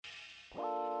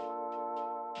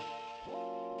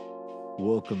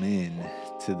Welcome in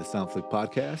to the Soundflick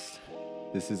podcast.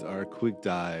 This is our quick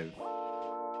dive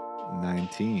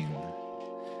 19.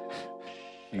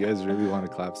 You guys really want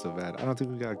to clap so bad? I don't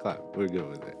think we got to clap. We're good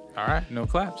with it. All right, no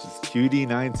claps. It's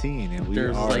QD19, and we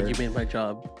There's are. like you made my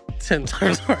job 10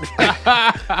 times harder.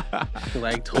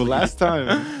 Like Well, totally. last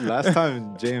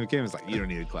time JM came, was like, you don't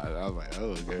need to clap. I was like,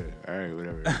 oh, good. All right,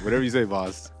 whatever you say,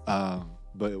 boss.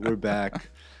 But we're back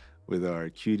with our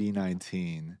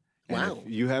QD19. And Wow.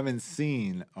 if you haven't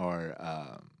seen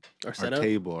our setup.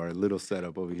 table, our little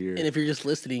setup over here. And if you're just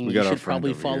listening, We you got our should friend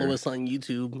probably over follow here. us on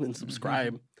YouTube and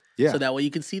subscribe. Yeah. So that way you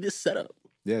can see this setup.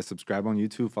 Yeah, subscribe on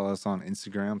YouTube. Follow us on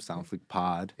Instagram, Soundflick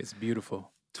Pod. It's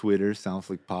beautiful. Twitter,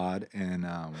 Soundflick Pod, and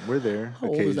we're there How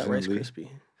old is that Rice occasionally.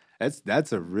 Krispie?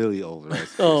 That's a really old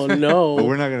Rice Krispie. Oh no. But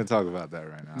we're not going to talk about that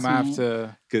right Might now have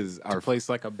to because our place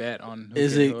like a bet on.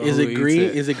 Is who it eats green?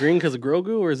 it. Is it green because of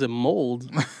Grogu or is it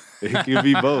mold? it could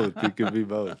be both. It could be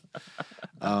both.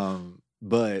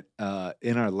 But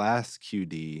in our last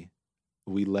QD,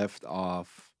 we left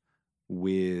off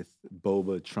with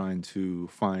Boba trying to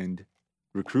find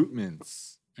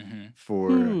recruitments Mhm.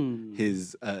 for Hmm.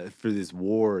 his for this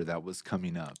war that was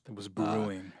coming up. It was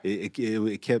brewing.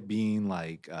 It kept being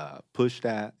like pushed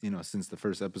at, since the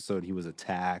first episode he was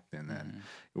attacked, and then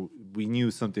we knew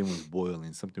something was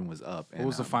boiling, something was up. What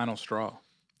was the final straw?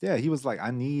 Yeah, he was like,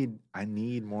 I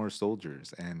need more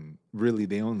soldiers, and really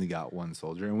they only got one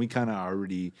soldier, and we kind of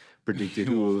already predicted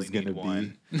You who it only was gonna need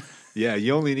one. be. Yeah,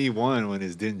 you only need one when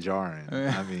it's Din Djarin.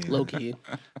 I mean, Low key.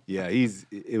 yeah,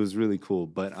 it was really cool,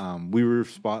 but we were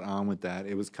spot on with that.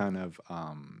 It was kind of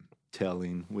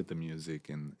telling with the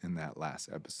music in that last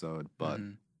episode, but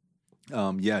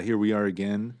yeah, here we are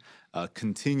again,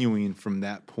 continuing from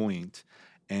that point,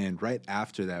 and right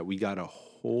after that, we got a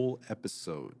whole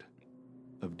episode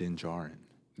of Din Djarin.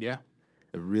 Yeah.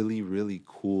 A really, really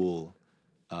cool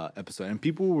episode, and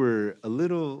people were a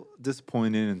little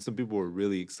disappointed, and some people were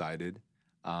really excited.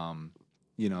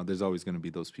 There's always going to be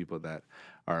those people that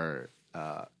are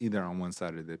either on one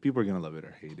side or the people are going to love it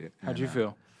or hate it. How'd And, you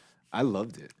feel? I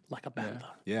loved it. Like a panther.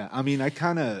 Yeah, I mean,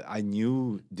 I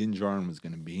knew Din Djarin was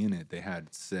going to be in it. They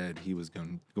had said he was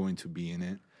going to be in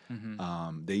it.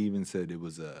 They even said it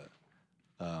was a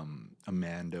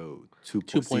Mando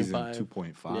 2.5 season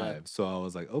 2.5. Yeah. So I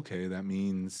was like, okay, that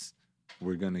means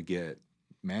we're gonna get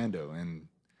Mando, and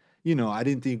I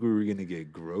didn't think we were gonna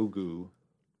get Grogu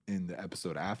in the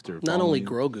episode after. Not only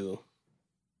following- Grogu.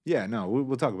 Yeah, no,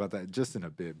 we'll talk about that just in a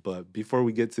bit. But before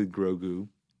we get to Grogu,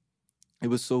 it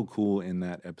was so cool in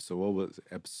that episode. What was it?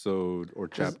 Episode or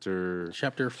chapter?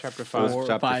 Chapter Chapter 4,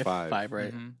 Chapter 5, five. 5,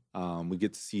 right? Mhm. We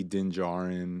get to see Din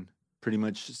Djarin pretty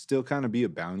much still kind of be a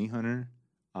bounty hunter,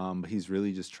 but he's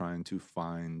really just trying to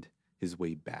find his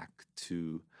way back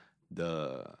to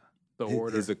The his,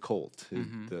 order. his occult,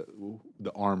 Mhm.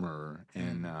 the armor,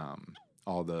 and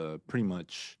all the pretty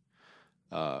much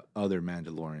other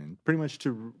Mandalorian, pretty much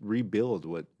to rebuild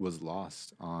what was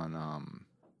lost on.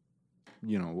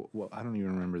 I don't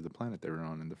even remember the planet they were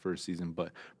on in the first season,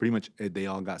 but pretty much they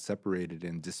all got separated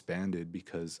and disbanded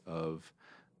because of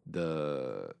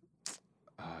the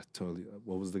totally.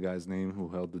 What was the guy's name who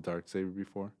held the Darksaber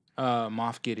before?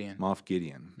 Moff Gideon. Moff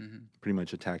Gideon, Mhm. pretty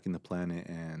much attacking the planet,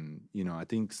 and I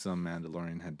think some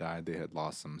Mandalorian had died. They had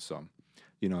lost some, so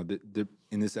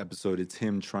in this episode, it's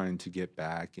him trying to get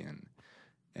back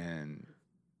and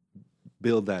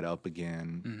build that up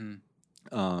again,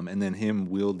 and then him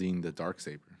wielding the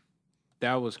Darksaber.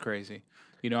 That was crazy.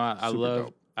 I Super loved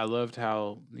dope. I loved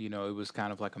how it was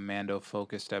kind of like a Mando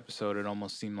focused episode. It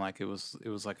almost seemed like it was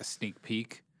like a sneak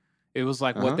peek. It was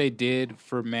like Uh-huh. what they did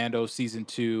for Mando season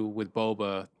 2 with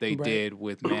Boba, they Right. did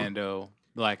with Mando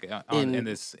like in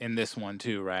this one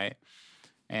too, right?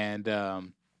 And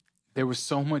there was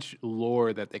so much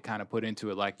lore that they kind of put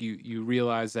into it. Like you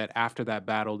realize that after that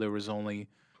battle, there was only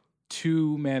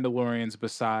 2 Mandalorians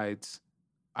besides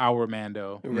our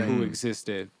Mando Right. who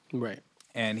existed, Right.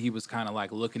 and he was kind of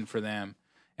like looking for them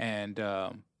and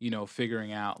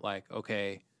figuring out like,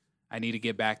 okay, I need to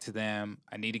get back to them.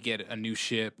 I need to get a new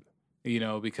ship,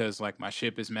 because like my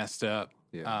ship is messed up.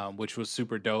 Yeah. Which was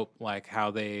super dope. Like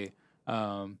how they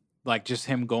like just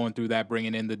him going through that,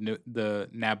 bringing in the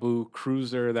Naboo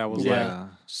cruiser that was like Yeah.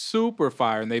 super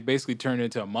fire, and they basically turned it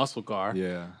into a muscle car,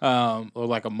 Yeah. or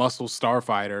like a muscle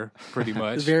starfighter, pretty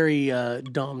much. Very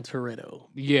Dom Toretto.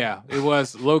 Yeah, it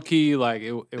was low key. Like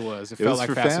it was. It felt was like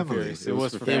for Fast family. and Furious. It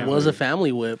was for It family. was a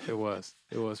family whip. It was.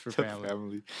 It was for The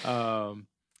family.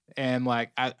 And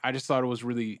like I just thought it was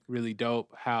really, really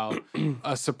dope how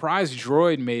a surprise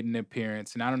droid made an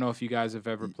appearance. And I don't know if you guys have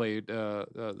ever played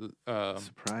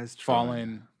Surprise.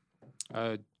 Fallen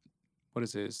what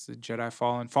is it? It's the Jedi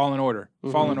Fallen Order,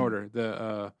 Fallen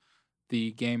Order.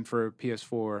 The game for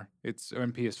PS4. It's or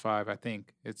in PS5, I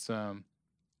think. It's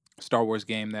Star Wars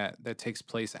game that takes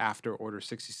place after Order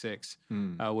 66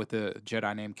 with a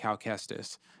Jedi named Cal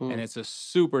Kestis, and it's a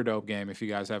super dope game if you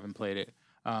guys haven't played it.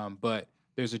 But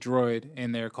there's a droid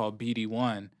in there called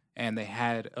BD1, and they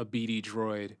had a BD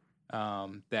droid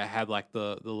that had like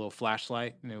the little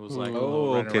flashlight, and it was like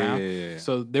running around. Yeah.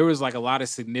 So there was like a lot of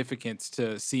significance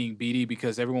to seeing BD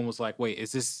because everyone was like, "Wait,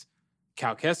 is this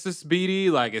Cal Kestis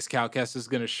BD? Like, is Cal Kestis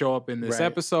going to show up in this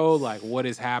episode? Like, what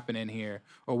is happening here?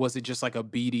 Or was it just like a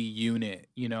BD unit,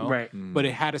 you know?" Right. But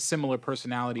it had a similar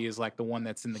personality as like the one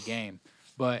that's in the game.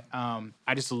 But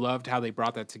I just loved how they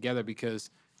brought that together because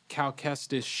Cal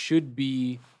Kestis should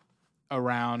be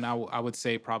around, I would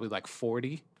say probably like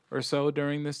 40 or so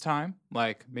during this time,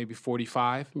 like maybe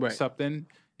 45 something.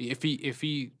 If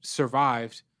he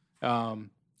survived,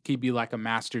 he'd be like a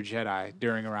master Jedi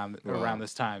during around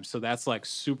this time. So that's like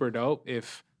super dope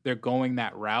if they're going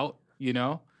that route, you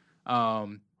know,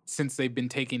 since they've been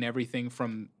taking everything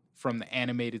from the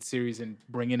animated series and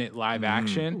bringing it live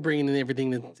action, bringing in everything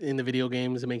that's in the video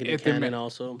games and making it canon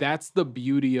also. That's the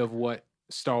beauty of what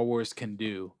Star Wars can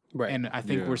do. Right. And I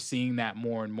think we're seeing that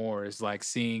more and more is like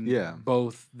seeing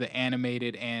both the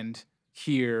animated and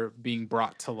here being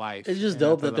brought to life. It's just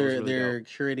dope that they're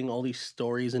curating all these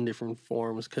stories in different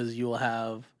forms because you'll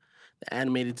have the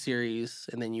animated series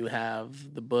and then you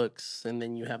have the books and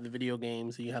then you have the video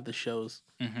games and you have the shows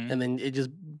and then it just,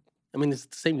 I mean, it's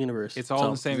the same universe. It's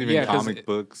all the same. Even comic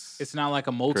books. It's not like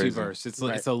a multiverse.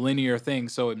 It's a linear thing,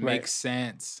 so it makes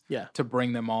sense to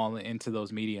bring them all into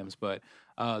those mediums. But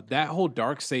that whole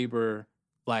Darksaber,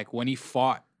 like when he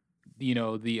fought, you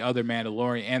know, the other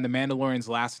Mandalorian, and the Mandalorian's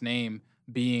last name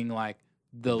being like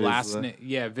the Vizsla. last name,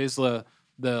 Vizsla,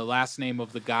 the last name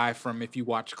of the guy from, if you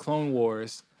watch Clone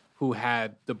Wars, who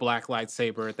had the black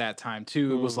lightsaber at that time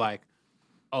too. It was like,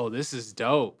 oh, this is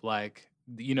dope. Like,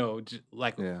 you know,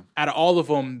 like out of all of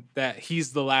them, that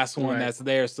he's the last one that's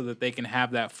there so that they can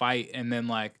have that fight. And then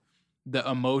like the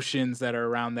emotions that are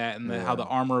around that and how the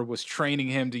armor was training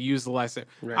him to use the lightsaber.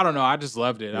 I don't know. I just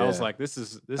loved it. I was like, this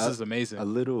is amazing. A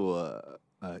little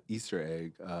Easter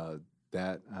egg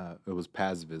that it was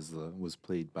Paz Vizsla was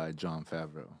played by Jon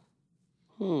Favreau.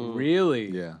 Really?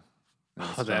 Yeah.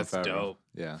 Oh, that's dope.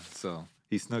 Yeah. So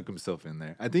he snuck himself in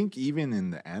there. I think even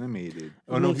in the animated.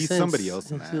 Oh no, he's somebody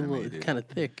else in the animated. Kind of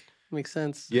thick. Makes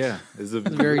sense. Yeah, it's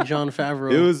very Jon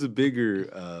Favreau. It was a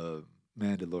bigger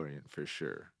Mandalorian for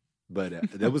sure.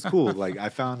 But that was cool. Like I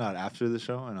found out after the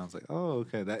show, and I was like, "Oh,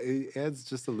 okay." That it adds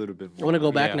just a little bit more. I want to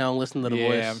go back now and listen to the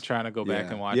voice. Yeah, I'm trying to go back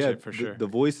and watch it for sure. The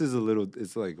voice is a little.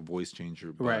 It's like a voice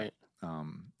changer, but,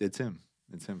 it's him.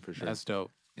 It's him for sure. That's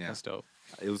dope. Yeah, that's dope.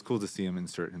 It was cool to see him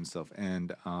insert himself,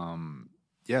 and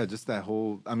just that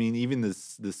whole. I mean, even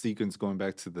the sequence going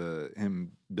back to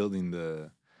him building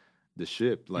the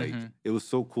ship. Like it was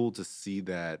so cool to see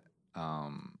that.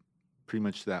 Pretty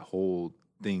much that whole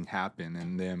thing happen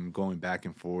and them going back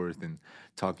and forth and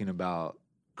talking about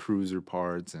cruiser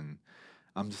parts, and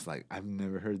I'm just like, I've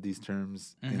never heard these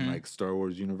terms in like Star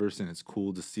Wars universe, and it's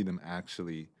cool to see them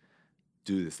actually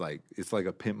do this. Like it's like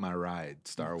a pimp my ride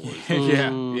Star Wars.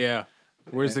 yeah.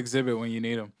 Where's Exhibit when you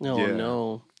need him?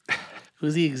 No.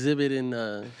 Who's the Exhibit in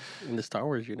the Star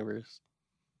Wars universe?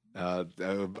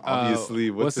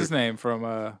 Obviously, what's his name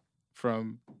from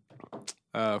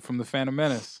the Phantom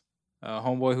Menace?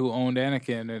 Homeboy who owned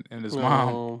Anakin and his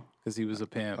mom because he was a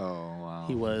pimp. Oh, wow.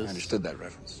 He was. I understood that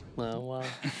reference. Oh, wow.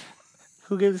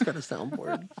 Who gave this guy the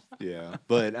soundboard? Yeah.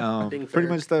 But pretty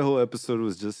much that whole episode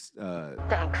was just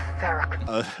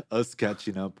us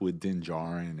catching up with Din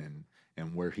Djarin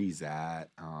and where he's at.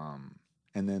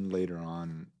 And then later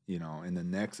on, you know, in the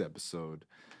next episode,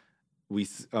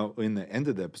 in the end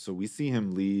of the episode, we see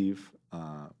him leave.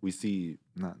 Not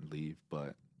leave,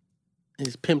 but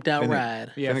his pimped out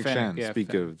ride. Yeah, Fennec Shand.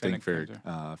 Speak of Think Ferrick.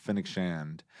 Fennec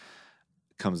Shand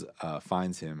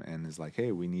finds him and is like,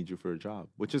 "Hey, we need you for a job,"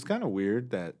 which is kind of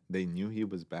weird that they knew he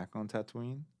was back on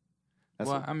Tatooine.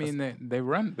 They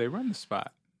run the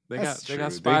spot. They got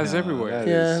spies everywhere.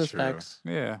 That's facts.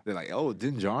 Yeah, they're like, "Oh,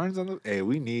 Din Djarin's on the. Hey,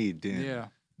 we need Din." Yeah,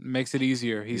 makes it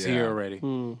easier. He's here already.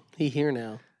 He here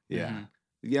now. Yeah,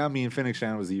 yeah. I mean, Fennec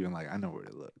Shand was even like, "I know where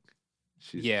to look."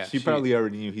 She probably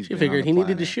already knew he's. She figured he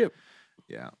needed the ship.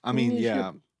 Yeah, I mean,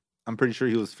 I'm pretty sure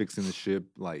he was fixing the ship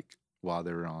like while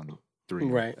they were on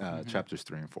chapters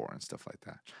 3 and 4 and stuff like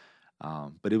that.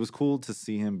 But it was cool to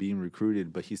see him being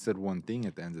recruited. But he said one thing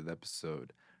at the end of the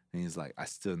episode, and he's like, "I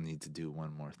still need to do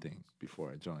one more thing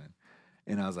before I join."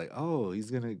 And I was like, "Oh, he's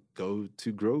gonna go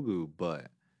to Grogu,"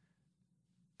 but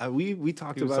we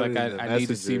talked He was about like, it. I need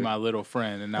to see my little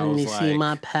friend, and I Let was me like, see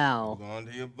my pal. Hold on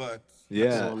to your butts.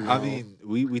 Yeah, Oh, I no. mean,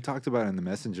 we talked about it in the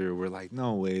messenger. We're like,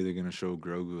 no way they're gonna show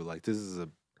Grogu. Like, this is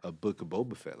a book of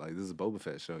Boba Fett. Like, this is a Boba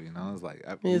Fett show. You know, it's like,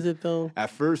 Is it though? at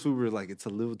first we were like, it's a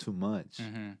little too much.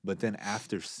 Mhm. But then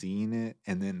after seeing it,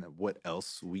 and then what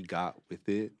else we got with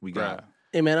it, we got.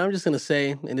 Hey man, I'm just gonna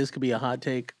say, and this could be a hot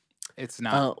take. it's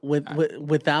not.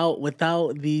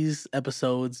 Without these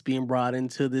episodes being brought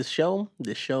into this show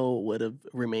would have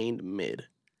remained mid.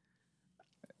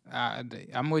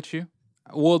 I'm with you.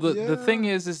 Well, the thing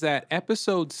is that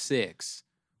episode 6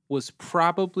 was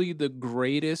probably the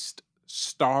greatest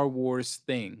Star Wars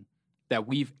thing that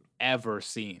we've ever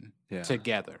seen Yeah.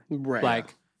 together. Right.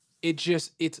 Like,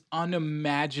 it's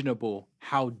unimaginable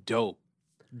how dope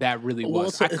that really Well,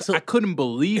 was. I I couldn't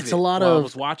believe it's it a lot while I of-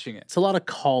 was watching it. It's a lot of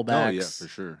callbacks. Oh yeah, for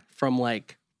sure. From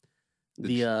like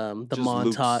The the just montage,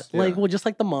 Luke's, like yeah. well, just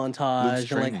like the montage,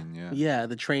 Luke's and like training, yeah.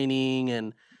 the training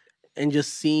and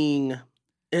just seeing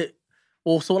it.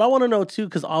 Well, so what I want to know too,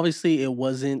 because obviously it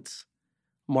wasn't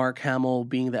Mark Hamill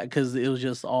being that, because it was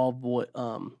just all what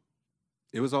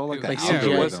It was all like It- an like yeah, CGI.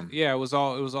 it was, algorithm. yeah, it was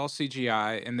all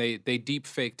CGI, and they deep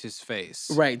faked his face.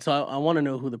 right. So I want to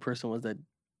know who the person was that.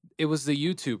 It was the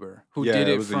YouTuber who Yeah, did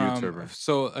it it was a from. YouTuber.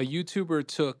 So a YouTuber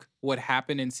took what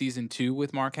happened in season 2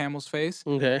 with Mark Hamill's face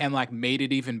Okay, and like made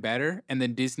it even better, and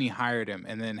then Disney hired him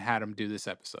and then had him do this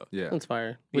episode. Yeah. that's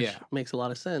fire. Which Yeah. makes a lot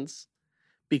of sense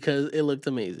because it looked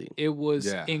amazing. It was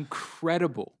Yeah.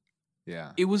 incredible.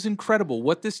 Yeah. It was incredible.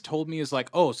 What this told me is like,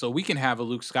 oh, so we can have a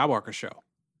Luke Skywalker show.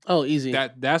 Oh, easy.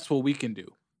 That's what we can do.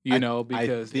 You know,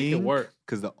 because it can work.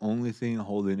 Because the only thing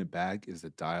holding it back is the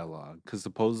dialogue. Because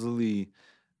supposedly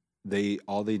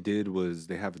all they did was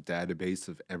they have a database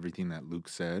of everything that Luke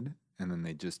said, and then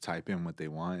they just type in what they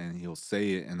want, and he'll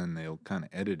say it, and then they'll kind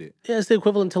of edit it. Yeah, it's the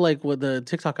equivalent to like with the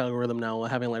TikTok algorithm now,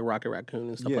 having like Rocket Raccoon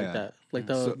and stuff like Yeah. that. Like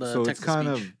So, the so text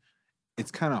to speech. it's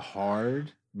kind of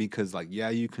hard because like yeah,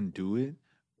 you can do it,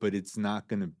 but it's not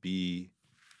gonna be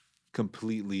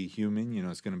completely human. You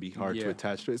know, it's gonna be hard to Yeah.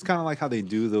 attach to it. It's kind of like how they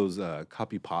do those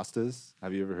copy pastas.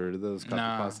 Have you ever heard of those copy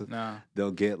pastas? Nah.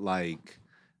 They'll get like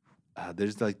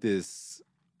there's like this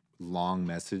long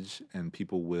message and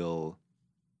people will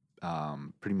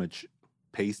pretty much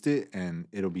paste it and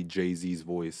it'll be Jay-Z's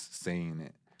voice saying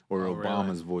it or Oh, really?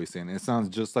 Obama's voice saying it. It sounds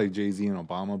just like Jay-Z and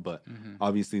Obama, but Mhm.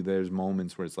 obviously there's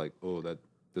moments where it's like, oh, that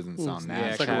doesn't sound Yeah,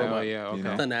 natural. it's like a robot. Yeah, okay. you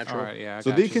know? It's not natural. All right, yeah. I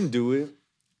So got they you. can do it,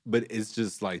 but it's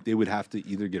just like they would have to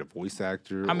either get a voice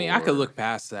actor. I mean, I could or- look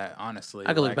past that, honestly.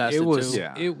 I could look past it it, was, too.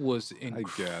 Yeah. It was I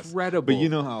guess. incredible. But you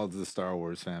know how the Star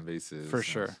Wars fan base is. for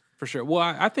sure, for sure. Well,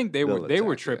 I think they They'll were attack,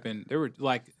 yeah. tripping. They were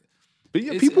like, But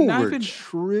yeah, It's people not were even-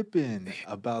 tripping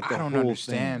about the I don't whole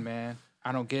understand, thing. man.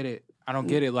 I don't get it.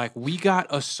 Like, we got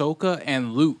Ahsoka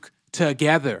and Luke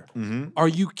together. Mm-hmm. Are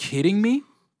you kidding me?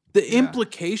 The Yeah.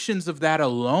 implications of that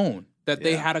alone, that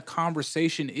they Yeah. had a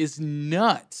conversation, is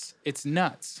nuts. It's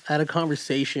nuts. I had a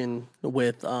conversation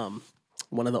with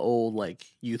one of the old like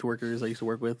youth workers I used to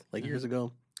work with like years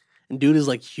ago. And dude is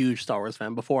like huge Star Wars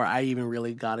fan before I even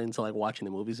really got into like watching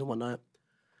the movies and whatnot.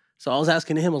 So I was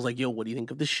asking him, I was like, yo, what do you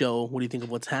think of the show? What do you think of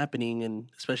what's happening?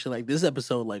 And especially like this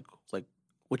episode, like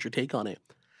what's your take on it?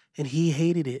 And he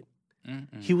hated it.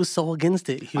 Mm-mm. He was so against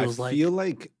it. He was I like, feel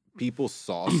like people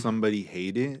saw somebody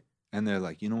hate it, and they're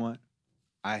like, you know what?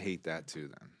 I hate that too.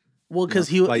 Then well,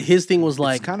 because know, like, his thing was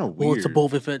like, kind of well, weird. it's a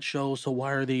Boba Fett show, so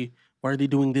why are they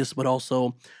doing this? But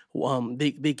also,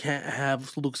 they can't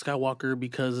have Luke Skywalker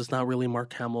because it's not really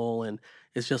Mark Hamill, and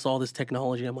it's just all this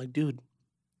technology. I'm like, dude,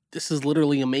 this is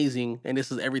literally amazing, and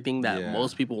this is everything that Yeah.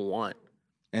 most people want.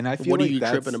 And I feel What are like you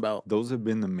tripping that's- about? Those have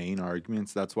been the main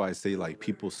arguments. That's why I say like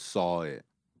people saw it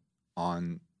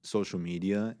on social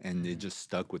media and it just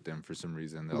stuck with them for some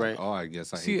reason. They're Right. like, oh, I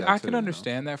guess I hate See, that I too, can you know?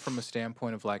 understand that from a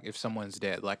standpoint of like if someone's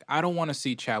dead. Like, I don't want to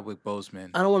see Chadwick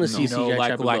Boseman. I don't want to No. see You know, CGI like,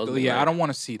 Chadwick like, Boseman, yeah, I right? don't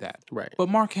want to see that. Right, But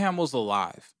Mark Hamill's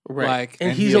alive, right, Like, and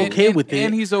and he's he- okay with it,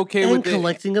 and he's okay and with it.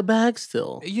 collecting a bag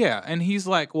still. Yeah, and he's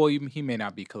like, well, he may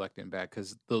not be collecting back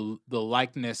because the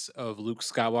likeness of Luke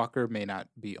Skywalker may not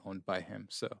be owned by him,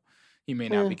 so he may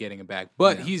not Yeah. be getting it back.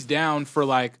 But Yeah. he's down for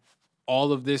like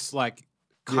all of this like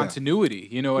Yeah. continuity.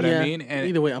 You know what Yeah, I mean? And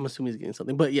either way, I'm assuming he's getting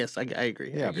something. But yes, I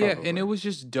agree. Yeah, I agree. yeah, and probably. it was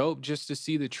just dope just to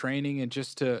see the training and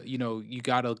just to you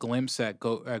got a glimpse at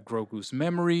Grogu's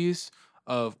memories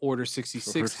of Order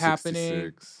 66 For happening.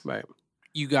 66. Right.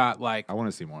 You got like I want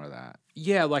to see more of that.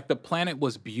 yeah, like the planet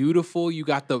was beautiful. You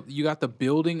got the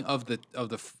building of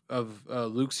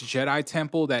Luke's Jedi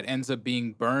temple that ends up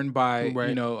being burned by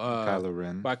Right. Kylo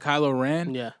Ren. by Kylo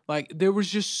Ren. Yeah. Like there was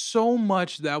just so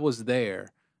much that was there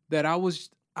that I was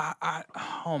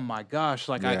Oh my gosh,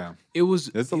 like Yeah. it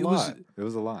was It's a lot. It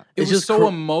was a lot. It It's was just so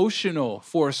emotional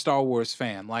for a Star Wars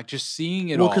fan, like just seeing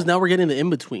it all. Well, because now we're getting the in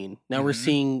between. Now we're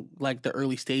seeing like the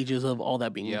early stages of all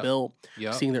that being built.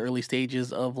 Seeing the early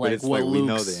stages of like what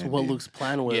Luke's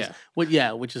plan was.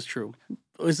 Which is true.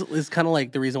 It's kind of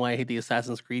like the reason why I hate the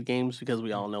Assassin's Creed games, because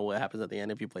we all know what happens at the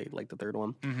end if you play like the third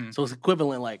one. So it's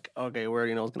equivalent, like, okay, we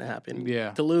already know what's gonna happen.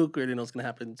 To Luke, we already know what's gonna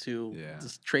happen to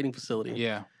this trading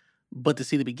facility. But to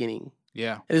see the beginning.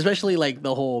 And especially like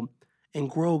the whole, and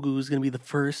Grogu's gonna be the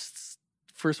first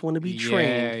one to be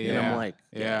trained. And I'm like,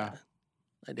 I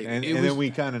dig and then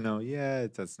we kind of know,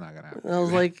 that's not gonna happen. I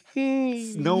was like,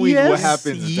 knowing what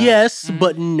happens.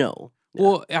 But no.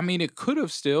 Well, I mean, it could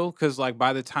have still, because like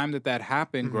by the time that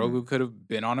happened, Grogu could have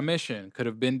been on a mission, could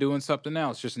have been doing something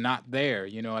else, just not there,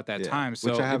 at that time.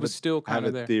 So it was still kind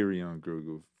of there. I have a theory on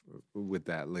Grogu with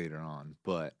that later on,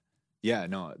 but yeah,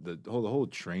 no, the whole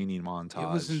training montage,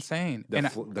 it was insane. The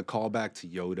callback to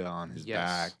Yoda on his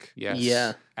back,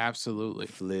 absolutely,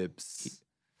 flips.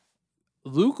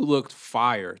 Luke looked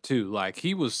fire too. Like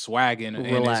he was swagging in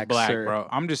his black, bro.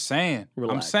 I'm just saying.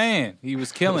 I'm saying he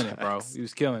was killing it, bro. He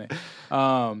was killing it.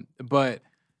 But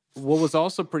what was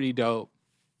also pretty dope,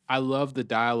 I love the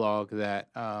dialogue that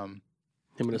him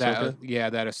and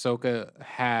Ahsoka? That Ahsoka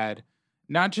had,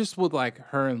 not just with like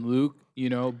her and Luke,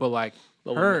 but like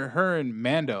her and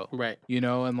Mando, right?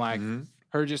 And like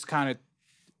her just kind of,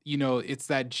 it's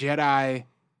that Jedi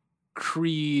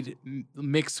creed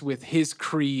mixed with his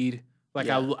creed. Like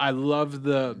I love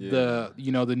the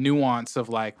the nuance of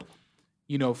like,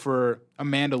 for a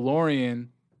Mandalorian,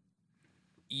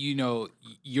 your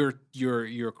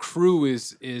crew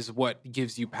is what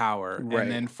gives you power. Right.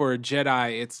 And then for a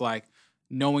Jedi, it's like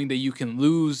knowing that you can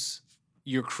lose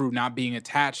your crew not being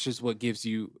attached is what gives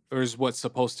you, or is what's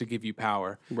supposed to give you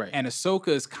power. Right. And Ahsoka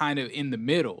is kind of in the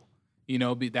middle,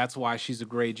 that's why she's a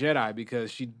great Jedi,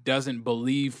 because she doesn't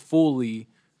believe fully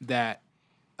that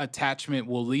attachment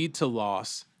will lead to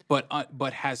loss, but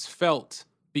has felt,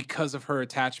 because of her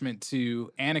attachment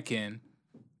to Anakin,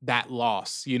 that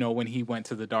loss, when he went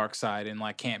to the dark side, and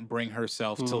like can't bring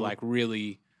herself to like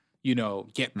really,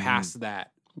 get past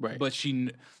that. Right. But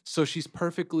she's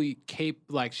perfectly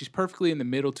she's perfectly in the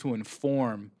middle to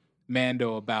inform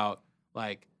Mando about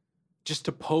like, just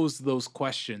to pose those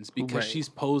questions, because she's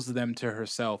posed them to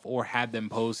herself or had them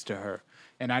posed to her.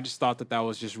 And I just thought that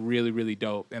was just really, really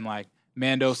dope. And like,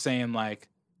 Mando saying like,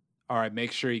 all right,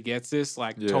 make sure he gets this,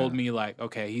 like told me like,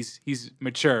 okay, he's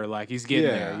mature, like he's getting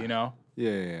there,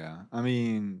 Yeah. I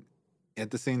mean,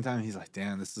 at the same time, he's like,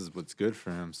 damn, this is what's good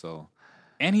for him. So,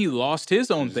 and he lost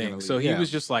his own thing. So he was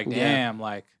just like, damn,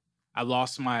 like I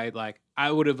lost my, like,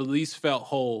 I would have at least felt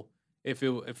whole if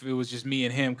it was just me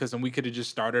and him, because then we could have just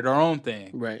started our own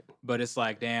thing. Right. But it's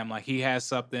like, damn, like he has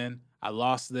something. I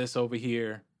lost this over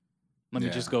here. Let me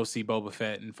just go see Boba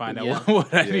Fett and find out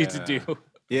what I need to do.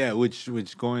 Yeah, which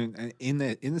going in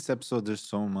this episode, there's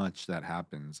so much that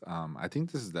happens. I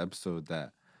think this is the episode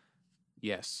that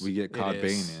we get Cad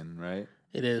Bane in, right?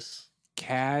 It is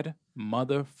Cad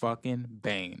motherfucking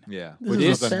Bane. Yeah,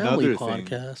 this is a family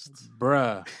podcast,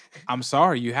 bruh. I'm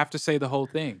sorry, you have to say the whole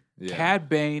thing. Yeah. Cad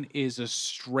Bane is a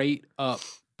straight up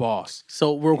boss.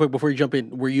 So real quick before you jump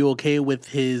in, were you okay with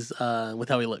his with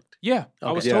how he looked? Yeah,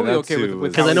 I was totally okay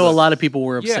with because I know a lot of people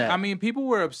were upset. Yeah, I mean, people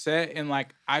were upset, and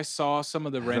like I saw some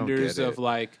of the renders of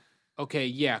like, okay,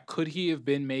 yeah, could he have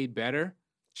been made better?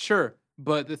 Sure,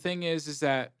 but the thing is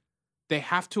that they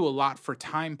have to allot for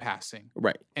time passing,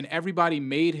 right? And everybody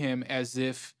made him as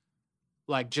if,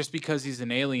 like, just because he's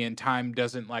an alien, time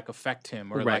doesn't like affect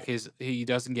him, or like he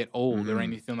doesn't get old or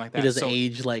anything like that. He doesn't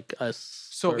age like us.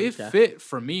 So it fit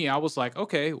for me. I was like,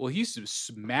 okay, well, he's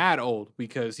mad old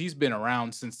because he's been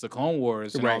around since the Clone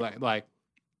Wars and all that. Like,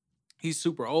 he's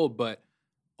super old, but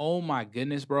oh my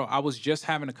goodness, bro. I was just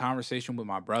having a conversation with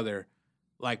my brother,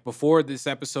 like before this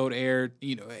episode aired,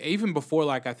 even before,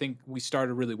 like, I think we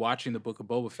started really watching the Book of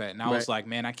Boba Fett. And I was like,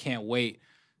 man, I can't wait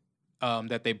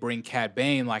that they bring Cad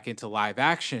Bane like into live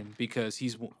action, because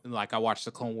he's like, I watched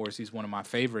the Clone Wars. He's one of my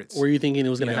favorites. Were you thinking it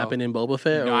was going to happen in Boba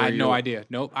Fett? No, I had no idea.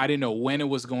 Nope. I didn't know when it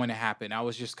was going to happen. I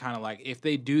was just kind of like, if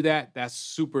they do that, that's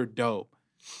super dope.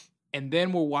 And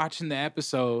then we're watching the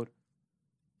episode,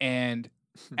 and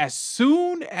as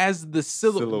soon as the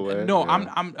silhouette,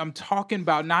 I'm talking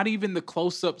about not even the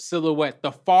close up silhouette,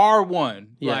 the far one,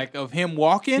 like of him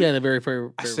walking. Yeah, the very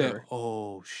I said,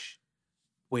 oh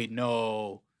wait,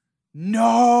 no,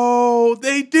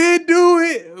 they did do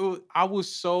it. I was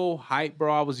so hyped,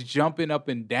 bro. I was jumping up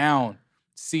and down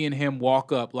seeing him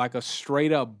walk up like a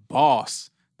straight up boss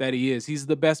that he is. He's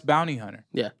the best bounty hunter.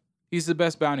 Yeah. He's the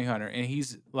best bounty hunter. And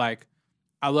he's like,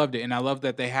 I loved it, and I love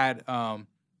that they had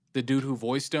the dude who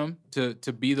voiced him to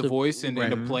be the voice and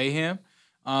to play him.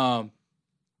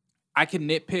 I can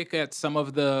nitpick at some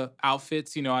of the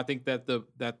outfits. You know, I think that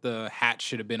the hat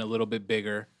should have been a little bit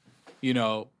bigger. You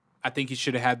know, I think he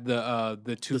should have had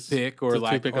the toothpick or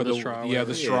the straw,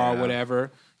 the straw or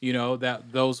whatever. You know,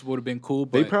 that those would have been cool.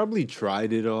 But they probably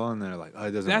tried it all and they're like, oh,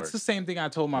 it doesn't work. That's the same thing I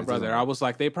told my brother. I was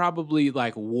like, they probably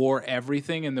like wore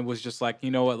everything and then was just like,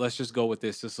 you know what, let's just go with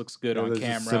this. This looks good on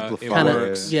camera. It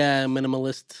works. Yeah,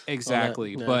 minimalist.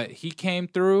 Exactly. Yeah. But he came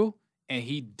through and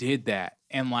he did that.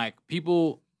 And like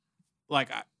people,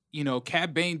 like, you know,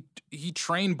 Cad Bane, he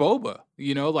trained Boba.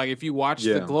 You know, like if you watch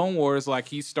the Clone Wars, like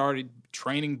he started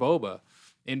training Boba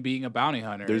in being a bounty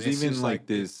hunter. There's even like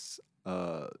this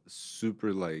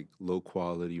super like low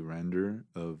quality render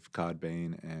of Cad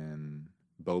Bane and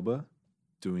Boba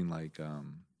doing like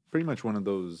pretty much one of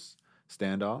those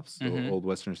standoffs, old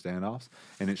Western standoffs,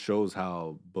 and it shows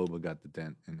how Boba got the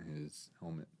dent in his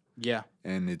helmet. Yeah,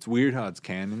 and it's weird how it's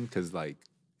canon because like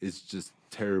it's just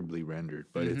terribly rendered,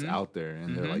 but it's out there,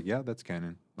 and they're like, yeah, that's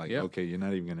canon. Like, okay, you're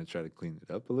not even gonna try to clean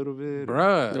it up a little bit,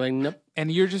 bruh. Like, nope.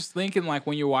 And you're just thinking like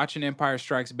when you're watching Empire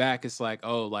Strikes Back, it's like,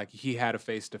 oh, like he had a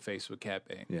face to face with Cad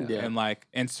Bane, and like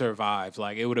and survived.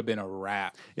 Like it would have been a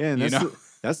wrap. Yeah, and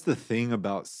that's the thing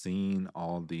about seeing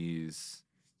all these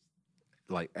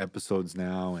like episodes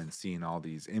now and seeing all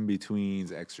these in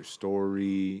betweens, extra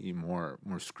story, more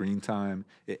screen time.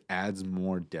 It adds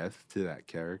more depth to that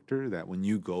character. That when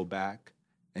you go back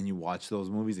and you watch those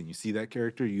movies and you see that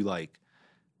character, you like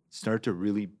start to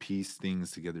really piece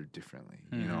things together differently.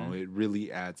 You know, it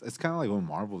really adds. It's kind of like what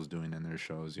Marvel's doing in their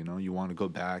shows. You know, you want to go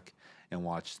back and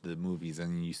watch the movies,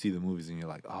 and you see the movies, and you're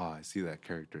like, oh, I see that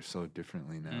character so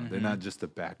differently now. They're not just a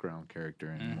background character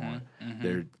anymore.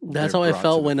 That's how I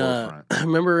felt when I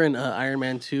remember in Iron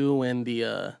Man 2 when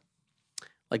the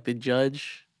like the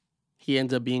judge. He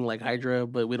ends up being like Hydra,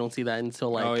 but we don't see that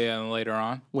until like and later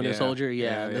on Winter Soldier.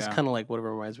 That's kind of like what it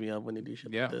reminds me of when they do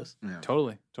shit like this. Yeah,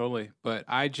 totally. But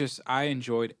I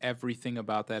enjoyed everything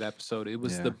about that episode. It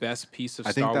was the best piece of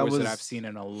Star Wars that I've seen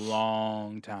in a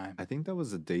long time. I think that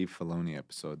was a Dave Filoni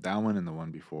episode. That one and the one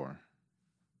before.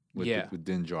 With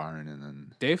Din Djarin and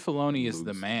then Dave Filoni is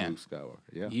the man. Luke Skywalker.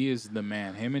 Yeah, he is the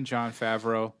man. Him and Jon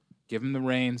Favreau. Give him the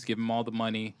reins. Give him all the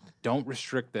money. Don't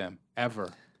restrict them ever.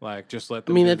 Like, just let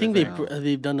them. I mean, I think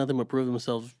they've done nothing but prove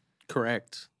themselves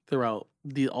correct throughout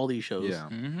all these shows. Yeah.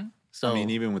 So I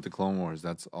mean, even with the Clone Wars,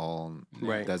 that's all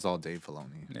right. That's all Dave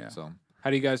Filoni. Yeah. So,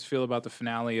 how do you guys feel about the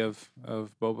finale of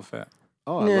Boba Fett?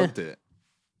 Oh, I loved it.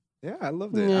 Yeah, I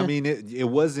loved it. I mean, it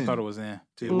wasn't. I thought it was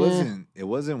It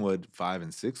wasn't what 5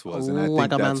 and 6 was, and I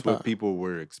think that's what people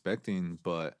were expecting,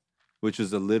 but which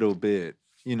was a little bit,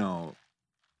 you know,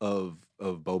 of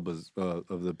Boba's of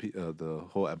the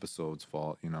whole episode's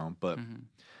fault, you know. But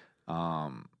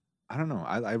I don't know.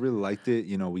 I really liked it.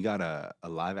 You know, we got a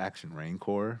live action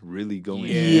Rancor really going.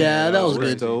 Yeah, that was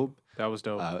good. Dope. That was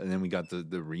dope. And then we got the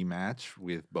rematch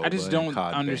with Boba. I just don't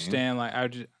understand.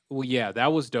 Bane. Like,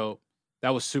 that was dope.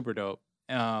 That was super dope.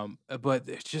 But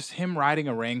it's just him riding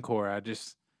a Rancor.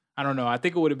 I don't know. I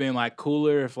think it would have been like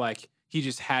cooler if like he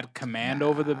just had command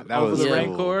over the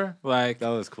Rancor. Like that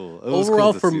was cool. It was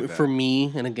overall cool for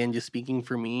me, and again, just speaking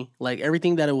for me, like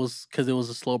everything that it was, because it was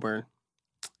a slow burn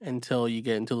until you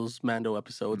get into those Mando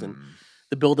episodes, and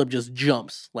the buildup just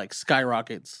jumps, like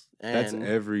skyrockets. And that's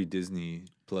every Disney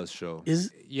Plus show.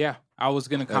 I was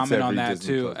gonna comment on that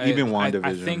Disney too. Even WandaVision.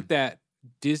 I think that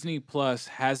Disney Plus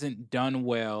hasn't done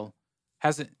well.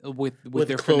 With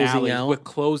their finales, with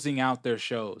closing out their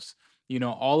shows. You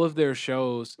know, all of their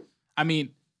shows. I mean,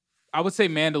 I would say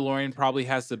Mandalorian probably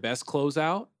has the best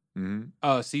closeout.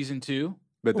 Season 2.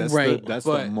 But that's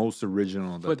the most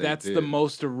original. The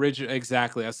most original.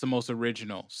 Exactly, that's the most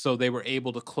original. So they were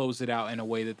able to close it out in a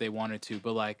way that they wanted to.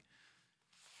 But like,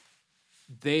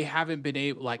 they haven't been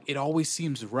able. Like, it always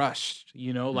seems rushed.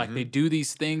 You know, like they do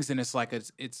these things, and it's like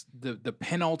it's the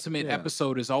penultimate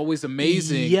episode is always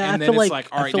amazing. Yeah, and then it's like,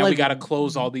 all right, now we got to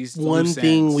close all these. One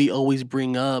thing we always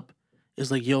bring up is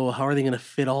like, yo, how are they gonna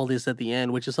fit all this at the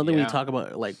end? Which is something we talk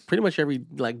about, like pretty much every,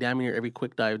 like damn near every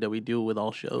quick dive that we do with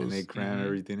all shows. And they cram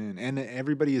everything in, and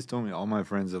everybody has told me, all my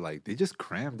friends are like, they just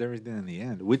crammed everything in the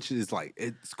end, which is like,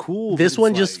 it's cool. This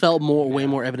one just felt way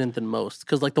more evident than most,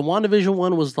 because like the WandaVision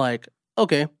one was like,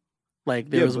 okay, like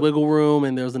there was wiggle room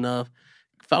and there was enough.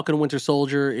 Falcon and Winter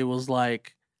Soldier, it was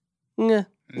like,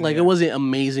 Like it wasn't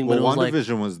amazing, but it was like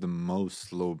WandaVision was the most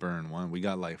slow burn one. We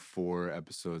got like 4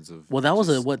 episodes of. Well, that was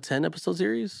a 10 episode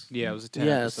series? Yeah, it was a 10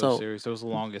 episode series. So it was the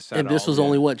longest. And this was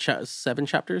only what 7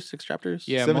 chapters, 6 chapters?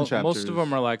 Yeah, 7 chapters. Most of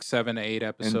them are like 7 to 8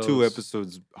 episodes. And 2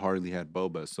 episodes hardly had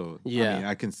Boba. So yeah, I mean,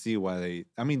 I can see why they.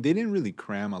 I mean, they didn't really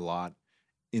cram a lot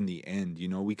in the end. You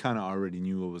know, we kind of already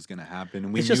knew what was going to happen,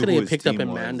 and we it's knew just going to who get picked up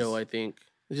in was. Mando. I think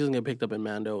it's just going to get picked up in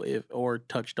Mando or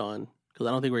touched on because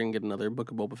I don't think we're going to get another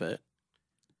Book of Boba Fett.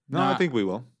 No, I think we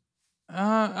will.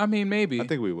 I mean, maybe. I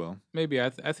think we will. Maybe. I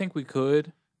think we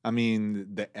could. I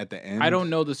mean, at the end, I don't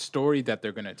know the story that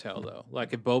they're gonna tell though.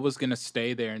 Like, if Boba's gonna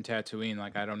stay there in Tatooine,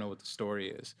 like, I don't know what the story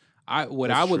is. I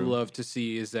would love to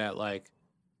see is that, like,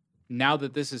 now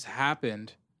that this has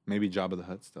happened, maybe Jabba the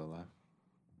Hutt's still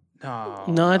alive.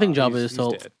 No, I think Jabba is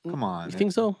still. Dead. Come on, you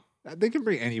think so? They can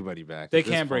bring anybody back. They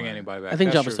can bring anybody back. I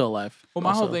think That's Jabba's still alive. Well,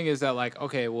 my whole thing is that, like,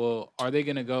 okay, well, are they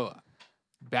gonna go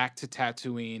back to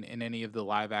Tatooine in any of the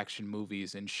live action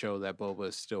movies and show that Boba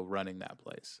is still running that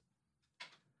place?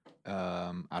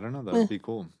 I don't know. That would be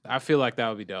cool. I feel like that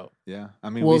would be dope. Yeah,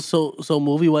 I mean, well, so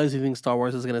movie wise, do you think Star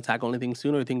Wars is going to tackle anything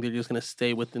soon, or do you think they're just going to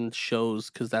stay within shows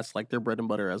because that's like their bread and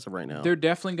butter as of right now? They're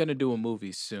definitely going to do a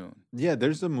movie soon. Yeah,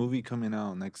 there's a movie coming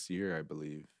out next year, I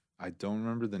believe. I don't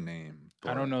remember the name.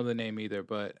 I don't know the name either,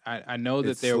 but I know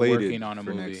that they're working on a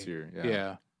movie next year.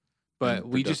 Yeah. But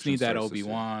we just need that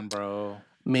Obi-Wan, bro.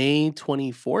 May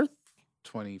 24th.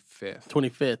 25th.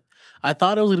 25th. I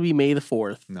thought it was going to be May the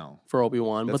 4th. No. For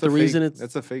Obi-Wan, That's but the reason it's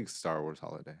that's a fake Star Wars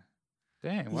holiday.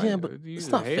 Dang. Yeah, but it's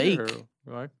not fake.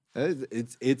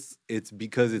 It's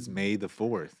because it's May the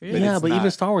 4th. Yeah, but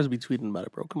even Star Wars be tweeting about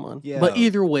it, bro. Come on. Yeah. But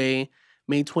either way,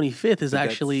 May 25th is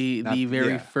actually the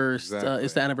very first. Exactly.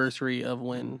 It's the anniversary of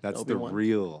when that's Obi-Wan. the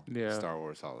real Star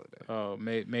Wars holiday. Oh,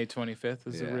 May 25th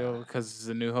is the real because it's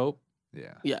a New Hope.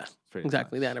 Yeah. Yeah.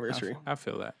 Exactly, much. the anniversary. I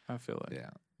feel that. Yeah.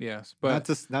 Yes, but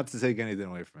not to take anything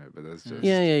away from it, but that's just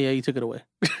yeah. You took it away.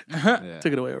 Took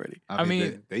it away already. I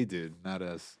mean they did, not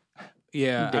us.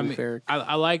 Yeah, I mean,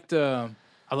 I liked the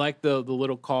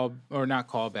little call or not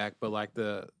callback, but like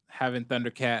the having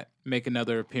Thundercat make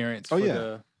another appearance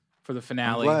for the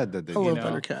finale. I'm glad that they love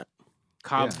Thundercat.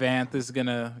 Cobb Vanth is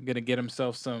gonna get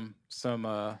himself some.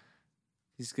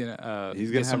 He's gonna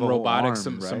get some robotics,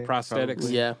 some prosthetics.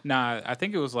 Probably. Yeah. Nah, I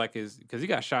think it was like because he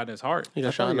got shot in his heart. He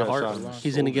got shot in the heart.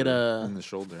 He's gonna get in the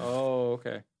shoulder. Oh,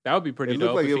 okay. That would be pretty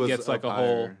dope if he gets like a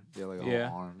whole whole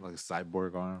arm, like a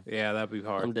cyborg arm. Yeah, that'd be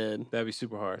hard. I'm dead. That'd be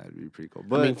super hard. That'd be pretty cool.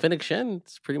 But I mean, Fennec Shen,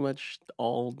 it's pretty much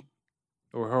all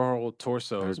or her whole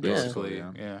torso is basically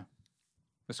yeah.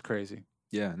 That's crazy.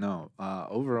 Yeah, no.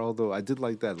 Overall though, I did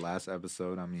like that last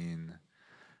episode. I mean,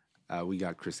 we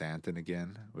got Chris Anthon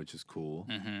again, which is cool.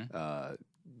 Mm-hmm.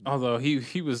 Although he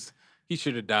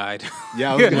should have died.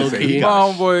 Yeah, I was gonna say, he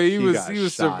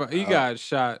got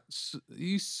shot.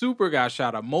 He super got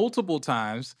shot up multiple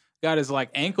times. Got his like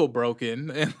ankle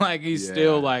broken, and like he's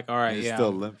still like, all right, he's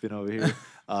still limping over here.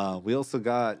 We also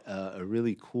got a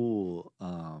really cool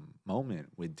moment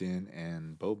with Din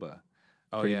and Boba.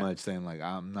 Pretty much saying like,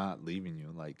 I'm not leaving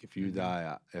you. Like if you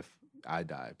die, if I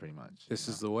die, pretty much. This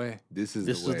is the way. This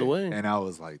is the way. And I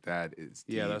was like, that is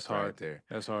deep that's hard. Right there.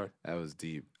 That's hard. That was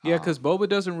deep. Yeah, because Boba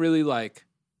doesn't really like.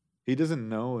 He doesn't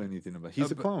know anything about.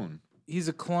 He's a clone. He's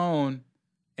a clone,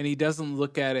 and he doesn't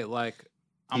look at it like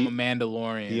I'm a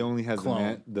Mandalorian. He only has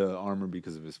the armor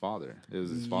because of his father. It was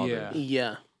his father.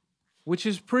 Yeah. Which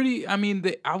is pretty. I mean,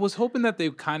 I was hoping that they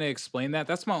kind of explained that.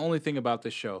 That's my only thing about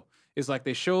this show. Is like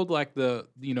they showed like the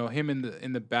him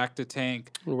in the back to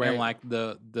tank and like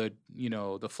the the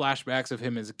flashbacks of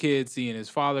him as a kid seeing his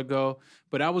father go,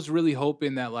 but I was really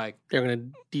hoping that like they're gonna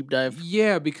deep dive.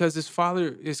 Yeah, because his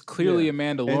father is clearly a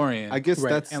Mandalorian. And I guess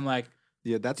that's like.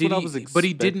 Yeah, that's what I was expecting. But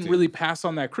he didn't really pass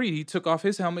on that creed. He took off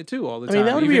his helmet too all the time. I mean,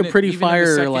 that would be a pretty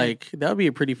fire that would be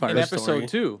a pretty fire episode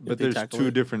too. But there's two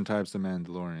different types of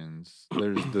Mandalorians.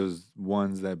 There's those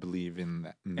ones that believe in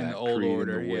that the old creed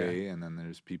order, in the way, and then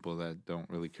there's people that don't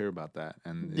really care about that,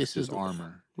 and this it's just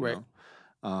armor, right?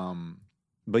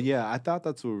 But yeah, I thought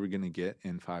that's what we're gonna get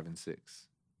in 5 and 6.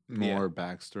 More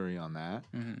backstory on that,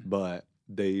 but.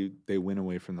 They went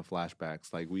away from the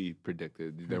flashbacks like we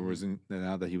predicted. There wasn't,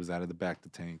 now that he was out of the back to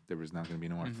tank, there was not going to be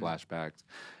no more flashbacks,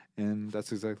 and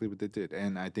that's exactly what they did.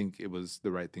 And I think it was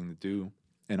the right thing to do.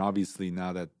 And obviously,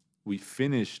 now that we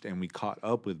finished and we caught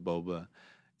up with Boba,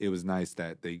 it was nice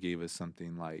that they gave us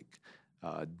something like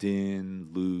Din,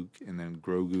 Luke, and then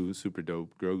Grogu, super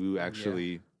dope. Grogu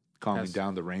actually calming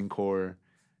down the Rancor.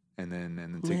 and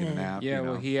then taking a nap. Yeah, you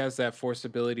know? well, he has that force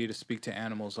ability to speak to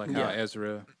animals like how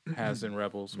Ezra has in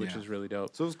Rebels, which is really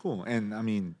dope. So it was cool. And I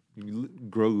mean,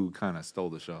 Grogu kind of stole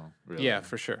the show. Really. Yeah,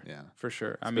 for sure. Yeah, for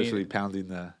sure. Especially pounding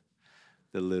the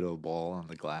little ball on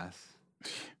the glass.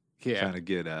 Trying to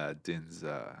get Din's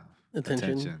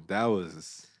attention. That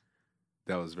was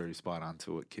very spot on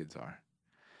to what kids are.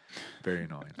 Very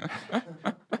annoying.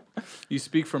 You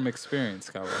speak from experience,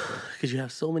 Skywalker. Because you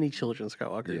have so many children,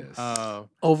 Skywalker. Yes.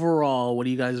 Overall, what do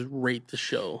you guys rate the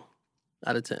show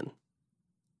out of 10?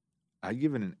 I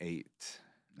give it an 8.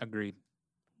 Agreed.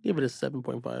 Give it a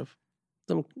 7.5.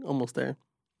 I'm almost there.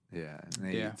 Yeah, an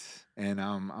 8. Yeah. And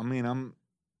I mean,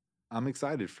 I'm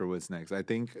excited for what's next. I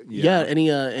think.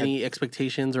 Any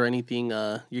expectations or anything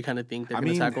you kind of think they're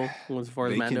going to tackle as far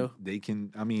as Mando? They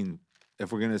can. I mean,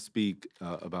 if we're gonna speak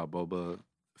about Boba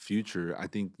future, I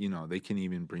think they can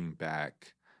even bring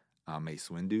back Mace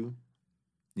Windu.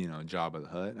 Jabba the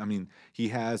Hutt. I mean, he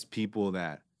has people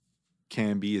that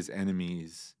can be his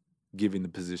enemies, given the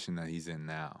position that he's in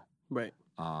now. Right.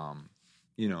 And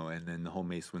then the whole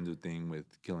Mace Windu thing with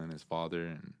killing his father,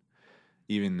 and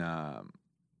even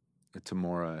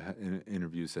Tamora in an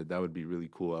interview said that would be really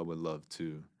cool. I would love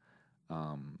to,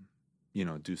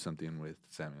 do something with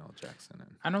Samuel L. Jackson.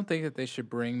 And I don't think that they should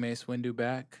bring Mace Windu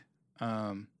back,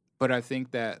 but I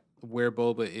think that where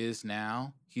Boba is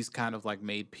now, he's kind of like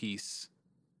made peace.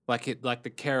 Like the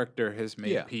character has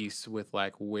made peace with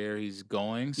like where he's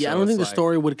going. Yeah, so I don't think the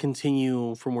story would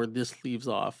continue from where this leaves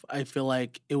off. I feel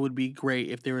like it would be great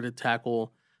if they were to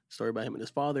tackle story about him and his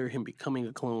father, him becoming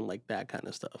a clone, like that kind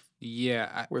of stuff.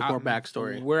 Yeah. With more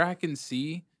backstory. Where I can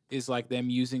see is like them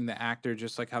using the actor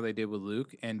just like how they did with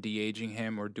Luke and de-aging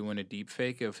him or doing a deep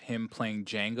fake of him playing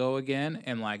Jango again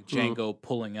and like Jango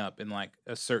pulling up in like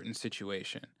a certain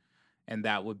situation. And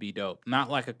that would be dope. Not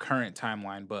like a current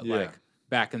timeline, but like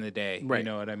back in the day. Right. You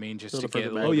know what I mean? Just to get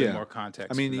a little bit more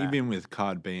context. I mean, even with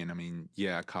Cod Bane,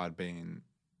 Cod Bane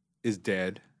is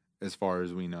dead as far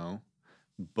as we know.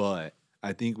 But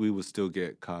I think we will still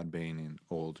get Cod Bane in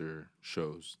older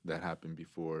shows that happened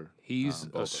before. He's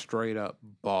a straight up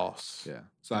boss. Yeah.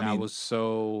 So I was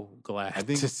so glad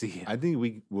to see him. I think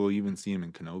we will even see him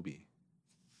in Kenobi.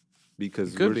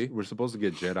 Because we're supposed to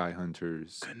get Jedi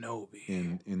hunters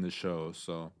in the show,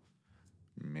 so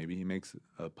maybe he makes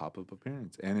a pop-up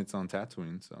appearance. And it's on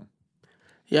Tatooine, so.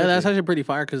 Yeah, that's actually pretty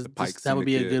fire because that would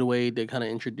be a good way to kind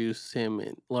of introduce him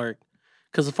in Lark.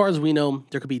 Because as far as we know,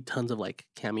 there could be tons of like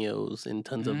cameos and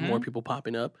tons of more people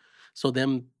popping up. So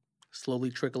them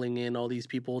slowly trickling in all these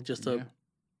people just to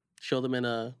show them in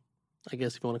a, I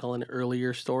guess if you want to call it an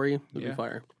earlier story, would be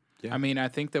fire. Yeah. I mean, I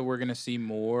think that we're going to see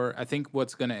more. I think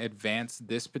what's going to advance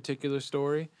this particular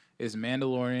story is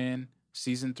Mandalorian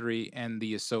Season 3 and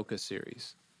the Ahsoka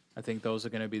series. I think those are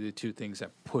going to be the two things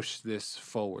that push this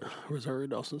forward. Rosario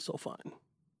Dawson's so fine.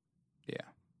 Yeah.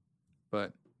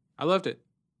 But I loved it.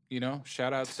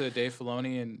 Shout out to Dave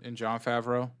Filoni and Jon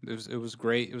Favreau. It was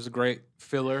great. It was a great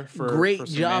filler for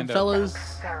job, Mando. fellas.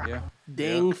 Yeah.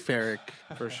 Dang, Ferrick.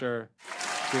 For sure.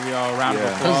 Give y'all a round of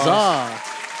applause. Huzzah.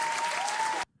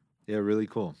 Yeah, really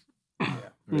cool. Yeah.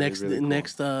 Really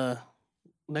cool.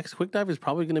 Next quick dive is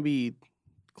probably going to be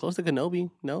close to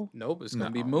Kenobi. No? Nope, it's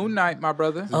going to be Moon Knight, my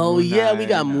brother. We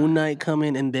got Moon Knight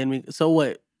coming, and then so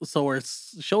what? So our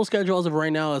show schedule as of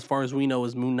right now, as far as we know,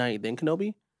 is Moon Knight, then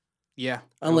Kenobi? Yeah.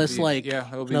 Unless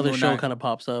another show kind of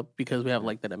pops up because we have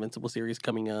like that Invincible series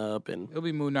coming up, and it'll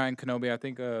be Moon Knight and Kenobi. I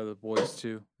think The Boys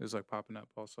too is like popping up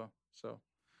also. So,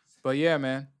 but yeah,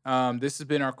 man, this has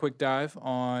been our quick dive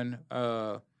on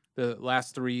the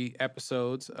last 3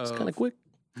 episodes of it's kind of quick.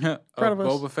 of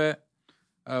Boba Fett.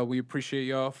 We appreciate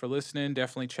y'all for listening.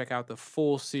 Definitely check out the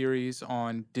full series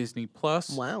on Disney Plus.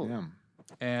 Wow. Yeah.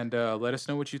 And let us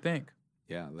know what you think.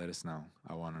 Yeah, let us know.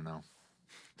 I want to know.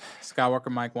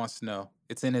 Skywalker Mike wants to know.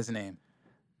 It's in his name.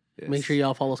 Yes. Make sure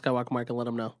y'all follow Skywalker Mike and let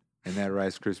him know. And that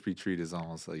Rice Krispie treat is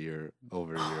almost over a year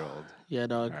old. Yeah,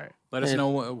 dog. All right. Let us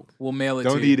know. We'll mail it to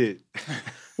you. Don't eat it.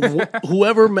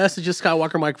 Whoever messages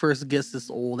Skywalker Mike first gets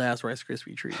this old ass Rice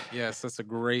Krispie treat. Yes, that's a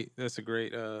great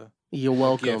You're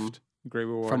welcome. Gift. Great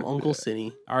reward. From Uncle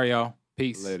Cinny. All right, y'all.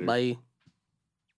 Peace. Later. Bye.